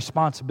doesn't have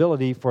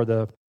responsibility for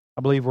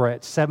I believe we're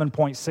at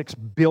 7.6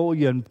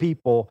 billion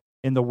people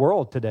in the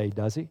world today,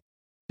 does He?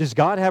 Does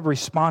God have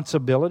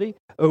responsibility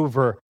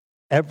over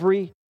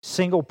every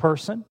single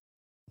person?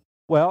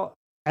 Well,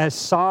 as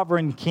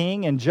sovereign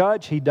king and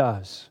judge, He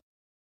does.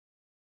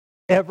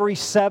 Every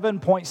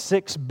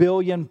 7.6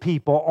 billion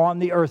people on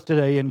the earth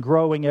today and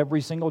growing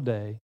every single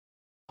day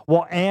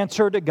will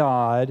answer to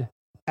God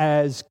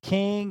as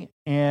king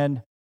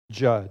and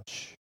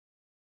judge,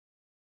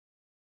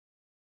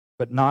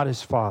 but not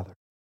as Father.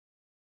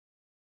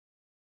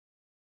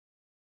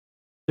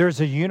 There's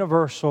a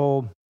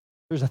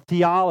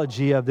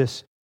theology of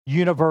this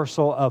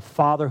universal of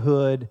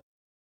fatherhood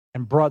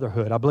and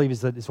brotherhood. I believe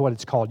is what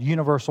it's called,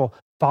 universal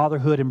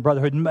fatherhood and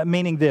brotherhood,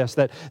 meaning this,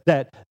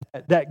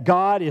 that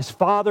God is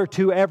Father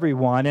to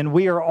everyone and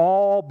we are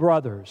all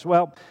brothers.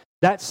 Well,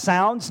 that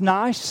sounds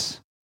nice.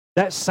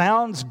 That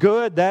sounds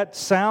good. That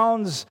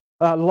sounds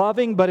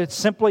loving, but it's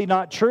simply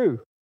not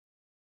true.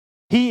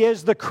 He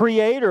is the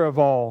creator of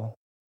all.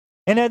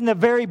 And in the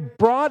very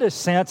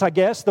broadest sense, I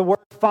guess, the word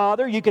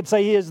Father, you could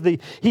say He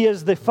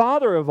is the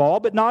Father of all,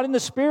 but not in the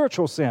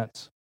spiritual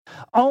sense.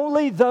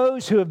 Only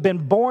those who have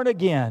been born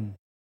again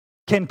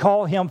can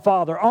call Him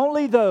Father.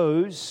 Only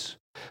those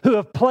who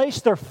have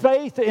placed their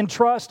faith and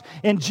trust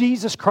in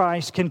Jesus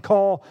Christ can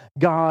call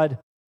God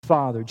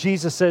Father.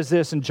 Jesus says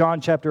this in John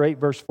chapter 8,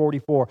 verse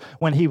 44,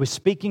 when He was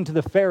speaking to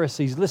the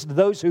Pharisees. Listen to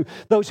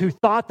those who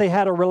thought they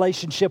had a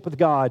relationship with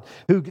God,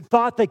 who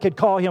thought they could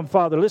call Him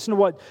Father. Listen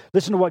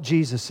to what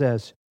Jesus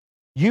says.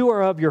 You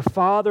are of your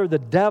father, the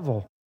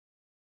devil.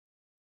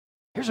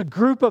 Here's a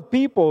group of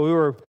people who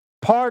are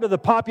part of the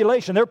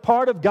population. They're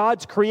part of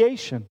God's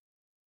creation.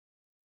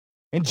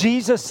 And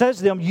Jesus says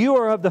to them, you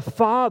are of the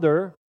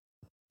father,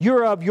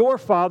 you're of your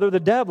father, the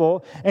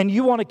devil, and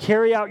you want to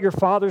carry out your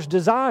father's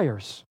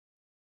desires.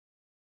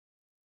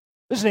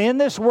 Listen, in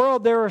this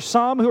world, there are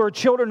some who are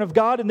children of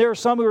God, and there are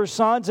some who are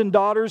sons and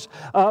daughters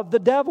of the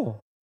devil.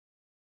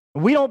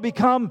 We don't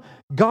become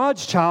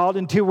God's child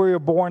until we are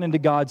born into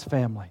God's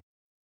family.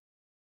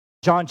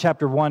 John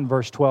chapter 1,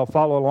 verse 12.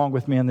 Follow along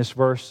with me in this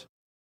verse.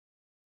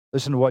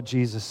 Listen to what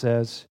Jesus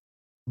says.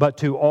 But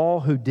to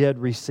all who did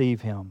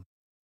receive Him,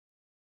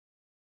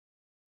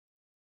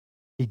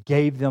 He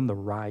gave them the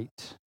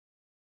right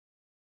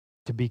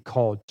to be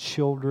called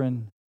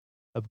children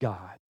of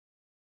God.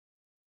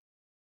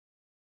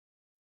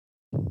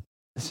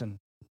 Listen,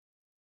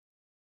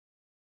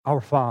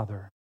 our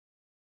Father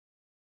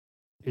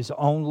is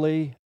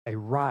only a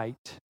right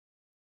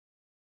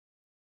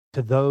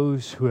to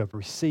those who have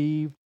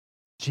received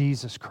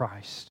Jesus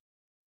Christ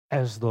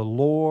as the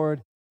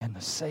Lord and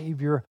the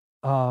Savior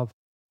of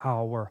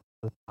our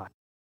life.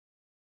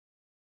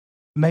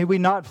 May we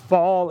not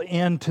fall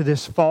into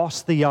this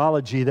false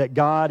theology that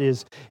God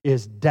is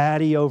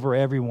daddy over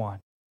everyone,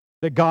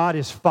 that God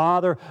is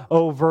Father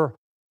over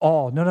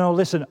all. No,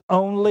 listen,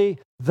 only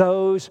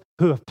those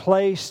who have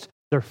placed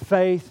their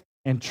faith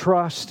and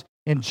trust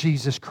in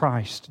Jesus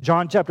Christ.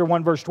 John chapter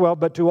 1, verse 12,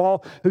 but to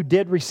all who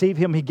did receive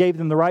Him, He gave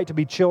them the right to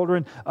be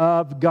children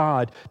of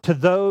God, to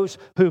those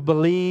who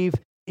believe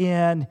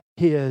in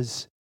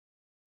His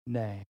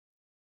name.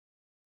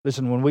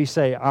 Listen, when we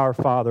say our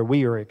Father,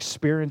 we are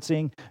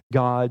experiencing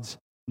God's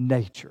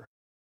nature.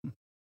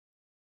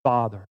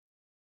 Father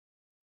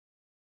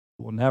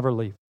will never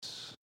leave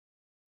us.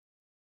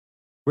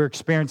 We're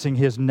experiencing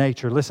His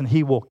nature. Listen,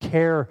 He will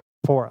care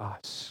for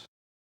us.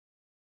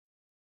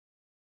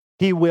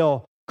 He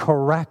will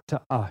correct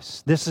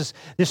us. This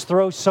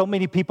throws so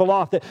many people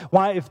off. That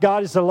why, if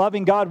God is a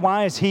loving God,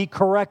 why is He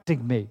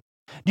correcting me?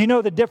 Do you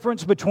know the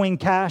difference between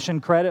cash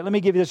and credit? Let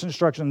me give you this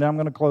instruction, and then I'm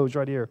going to close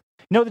right here.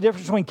 You know the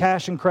difference between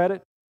cash and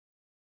credit?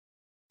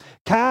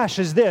 Cash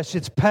is this.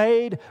 It's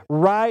paid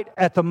right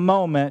at the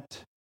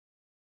moment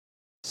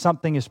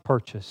something is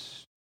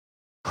purchased.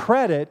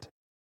 Credit,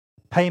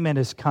 payment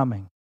is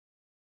coming.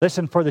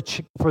 Listen, for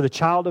the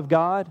child of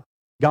God,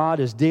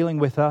 God is dealing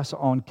with us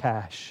on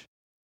cash.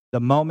 The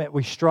moment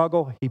we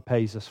struggle, He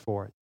pays us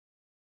for it.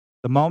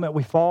 The moment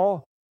we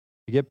fall,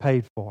 we get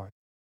paid for it.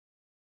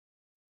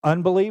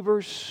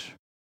 Unbelievers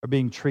are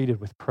being treated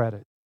with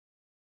credit.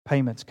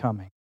 Payment's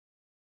coming.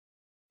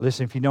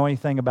 Listen, if you know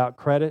anything about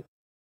credit,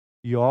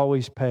 you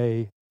always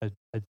pay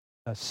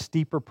a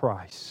steeper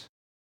price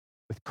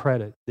with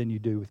credit than you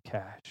do with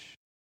cash.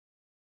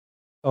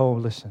 Oh,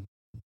 listen.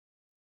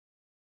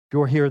 If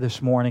you're here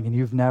this morning and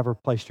you've never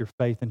placed your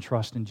faith and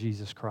trust in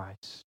Jesus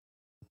Christ,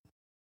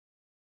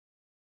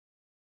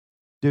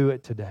 do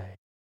it today.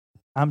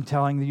 I'm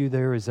telling you,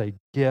 there is a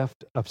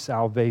gift of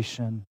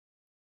salvation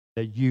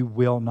that you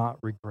will not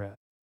regret.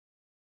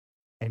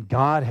 And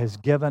God has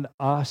given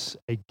us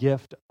a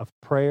gift of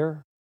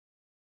prayer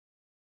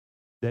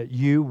that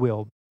you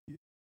will,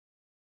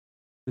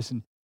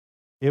 listen,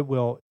 it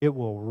will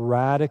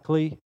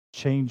radically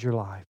change your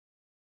life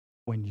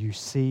when you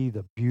see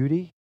the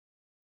beauty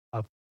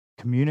of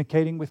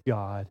communicating with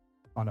God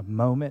on a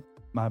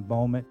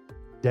moment-by-moment,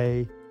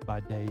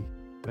 day-by-day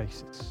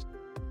basis.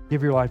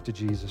 Give your life to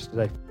Jesus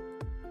today.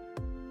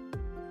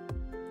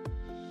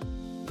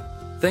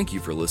 Thank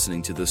you for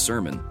listening to this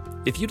sermon.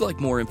 If you'd like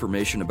more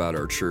information about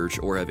our church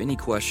or have any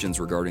questions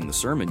regarding the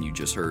sermon you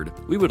just heard,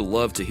 we would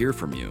love to hear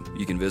from you.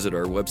 You can visit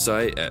our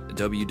website at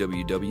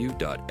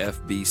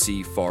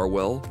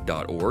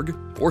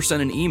www.fbcfarwell.org or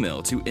send an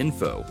email to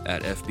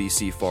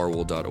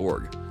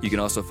info@fbcfarwell.org. You can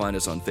also find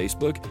us on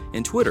Facebook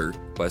and Twitter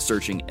by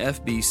searching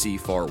FBC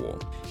Farwell.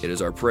 It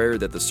is our prayer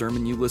that the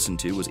sermon you listened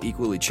to was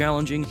equally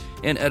challenging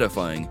and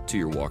edifying to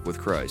your walk with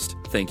Christ.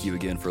 Thank you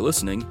again for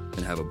listening,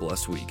 and have a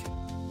blessed week.